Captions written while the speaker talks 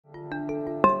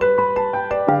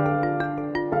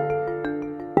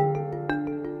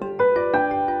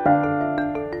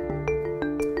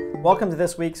Welcome to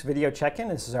this week's video check-in.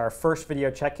 This is our first video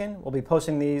check-in. We'll be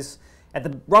posting these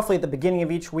roughly at the beginning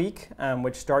of each week,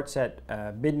 which starts at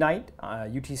midnight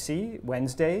UTC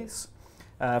Wednesdays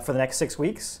for the next 6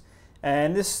 weeks.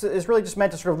 And this is really just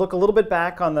meant to sort of look a little bit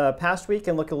back on the past week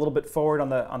and look a little bit forward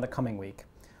on the coming week.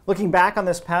 Looking back on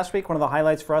this past week, one of the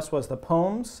highlights for us was the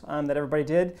poems that everybody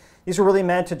did. These were really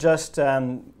meant to just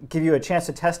give you a chance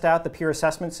to test out the peer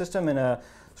assessment system in a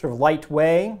sort of light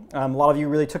way. A lot of you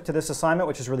really took to this assignment,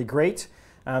 which is really great.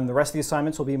 The rest of the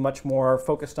assignments will be much more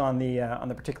focused on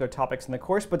the particular topics in the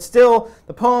course, but still,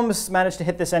 the poems managed to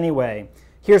hit this anyway.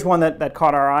 Here's one that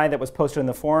caught our eye that was posted in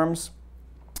the forums.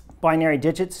 Binary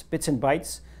digits, bits and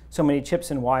bytes, so many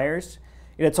chips and wires.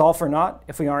 Yet it's all for naught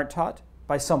if we aren't taught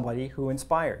by somebody who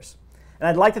inspires. And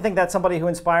I'd like to think that somebody who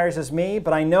inspires is me,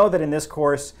 but I know that in this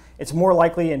course, it's more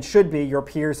likely and should be your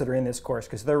peers that are in this course,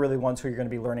 because they're really the ones who you're going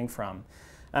to be learning from.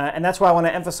 And that's why I want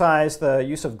to emphasize the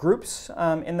use of groups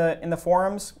in the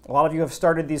forums. A lot of you have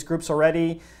started these groups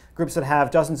already, groups that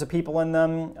have dozens of people in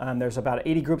them. There's about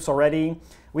 80 groups already.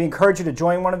 We encourage you to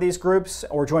join one of these groups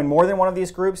or join more than one of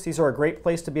these groups. These are a great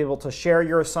place to be able to share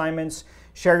your assignments,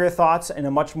 share your thoughts in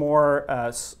a much more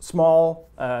small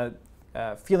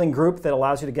feeling group that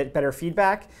allows you to get better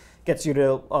feedback,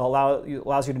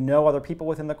 allows you to know other people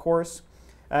within the course.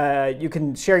 You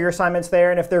can share your assignments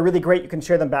there, and if they're really great, you can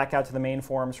share them back out to the main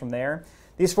forums from there.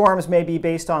 These forums may be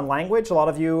based on language. A lot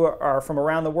of you are from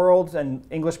around the world, and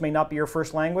English may not be your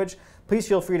first language. Please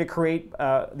feel free to create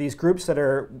these groups that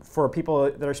are for people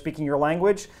that are speaking your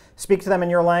language. Speak to them in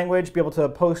your language, be able to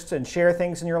post and share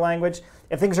things in your language.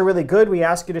 If things are really good, we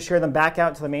ask you to share them back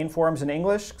out to the main forums in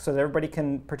English so that everybody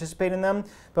can participate in them.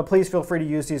 But please feel free to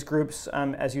use these groups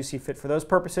as you see fit for those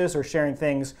purposes, or sharing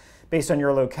things based on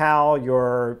your locale,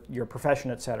 your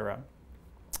profession, etc.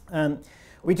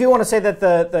 We do want to say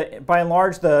that by and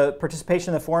large, the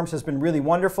participation in the forums has been really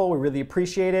wonderful. We really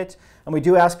appreciate it. And we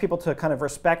do ask people to kind of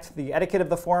respect the etiquette of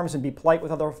the forums and be polite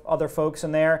with other folks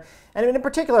in there. And in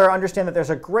particular, understand that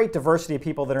there's a great diversity of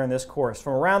people that are in this course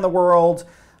from around the world,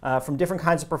 from different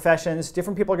kinds of professions.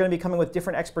 Different people are going to be coming with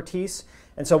different expertise.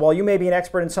 And so while you may be an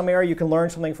expert in some area, you can learn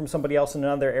something from somebody else in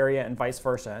another area and vice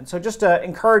versa. And so just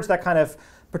encourage that kind of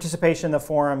participation in the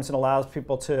forums and allows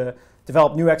people to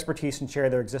develop new expertise and share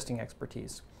their existing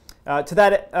expertise. To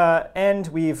that end,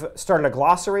 we've started a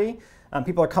glossary.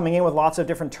 People are coming in with lots of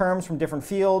different terms from different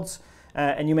fields,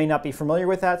 and you may not be familiar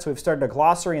with that, so we've started a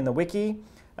glossary in the wiki.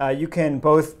 You can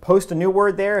both post a new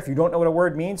word there if you don't know what a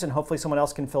word means, and hopefully someone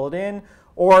else can fill it in,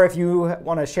 or if you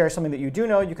want to share something that you do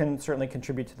know, you can certainly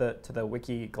contribute to the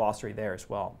wiki glossary there as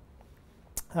well.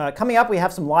 Coming up, we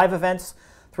have some live events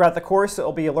throughout the course that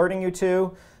we'll be alerting you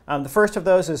to. The first of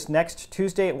those is next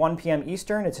Tuesday at 1 p.m.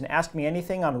 Eastern. It's an Ask Me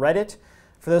Anything on Reddit.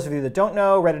 For those of you that don't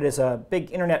know, Reddit is a big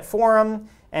internet forum,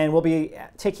 and we'll be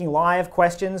taking live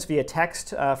questions via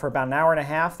text for about an hour and a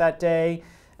half that day.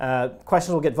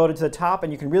 Questions will get voted to the top,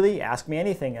 and you can really ask me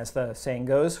anything, as the saying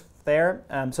goes there.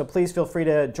 So please feel free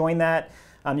to join that.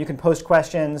 You can post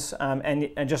questions and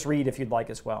just read if you'd like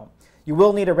as well. You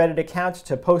will need a Reddit account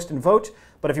to post and vote,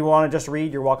 but if you want to just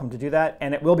read, you're welcome to do that,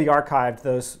 and it will be archived.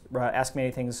 Those Ask Me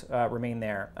Anythings remain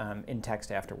there in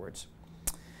text afterwards.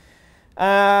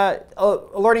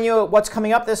 Alerting you what's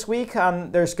coming up this week.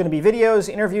 There's going to be videos,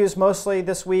 interviews mostly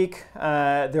this week.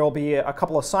 There will be a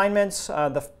couple assignments.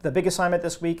 The big assignment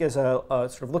this week is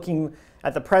sort of looking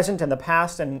at the present and the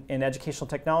past in educational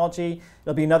technology.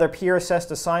 There'll be another peer-assessed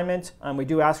assignment. We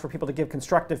do ask for people to give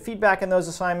constructive feedback in those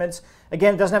assignments.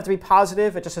 Again, it doesn't have to be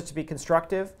positive, it just has to be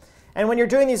constructive. And when you're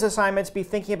doing these assignments, be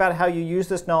thinking about how you use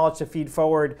this knowledge to feed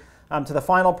forward to the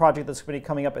final project that's going to be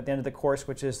coming up at the end of the course,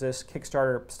 which is this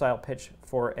Kickstarter-style pitch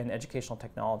for an educational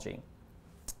technology.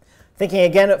 Thinking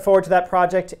again forward to that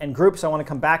project and groups, I want to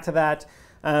come back to that.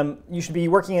 You should be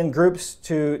working in groups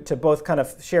to both kind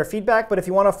of share feedback, but if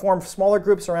you want to form smaller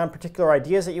groups around particular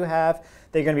ideas that you have,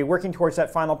 that you're going to be working towards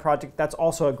that final project, that's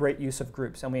also a great use of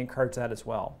groups, and we encourage that as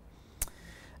well.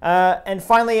 And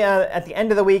finally, at the end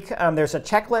of the week, there's a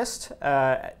checklist,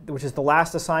 which is the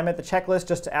last assignment. The checklist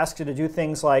just asks you to do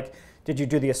things like, did you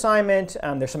do the assignment?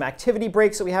 There's some activity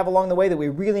breaks that we have along the way that we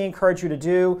really encourage you to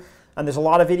do. There's a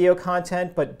lot of video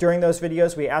content, but during those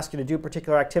videos, we ask you to do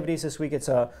particular activities. This week, it's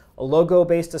a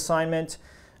logo-based assignment.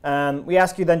 We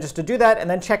ask you then just to do that, and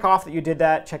then check off that you did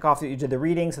that, check off that you did the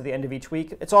readings at the end of each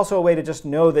week. It's also a way to just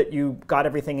know that you got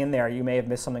everything in there. You may have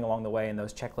missed something along the way, and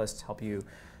those checklists help you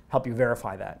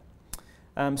verify that.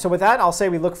 So with that, I'll say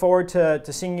we look forward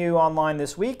to seeing you online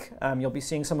this week. You'll be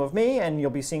seeing some of me, and you'll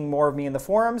be seeing more of me in the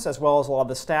forums, as well as a lot of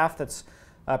the staff that's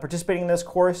participating in this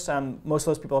course. Most of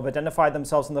those people have identified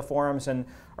themselves in the forums and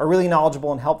are really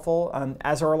knowledgeable and helpful,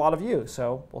 as are a lot of you.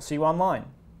 So we'll see you online.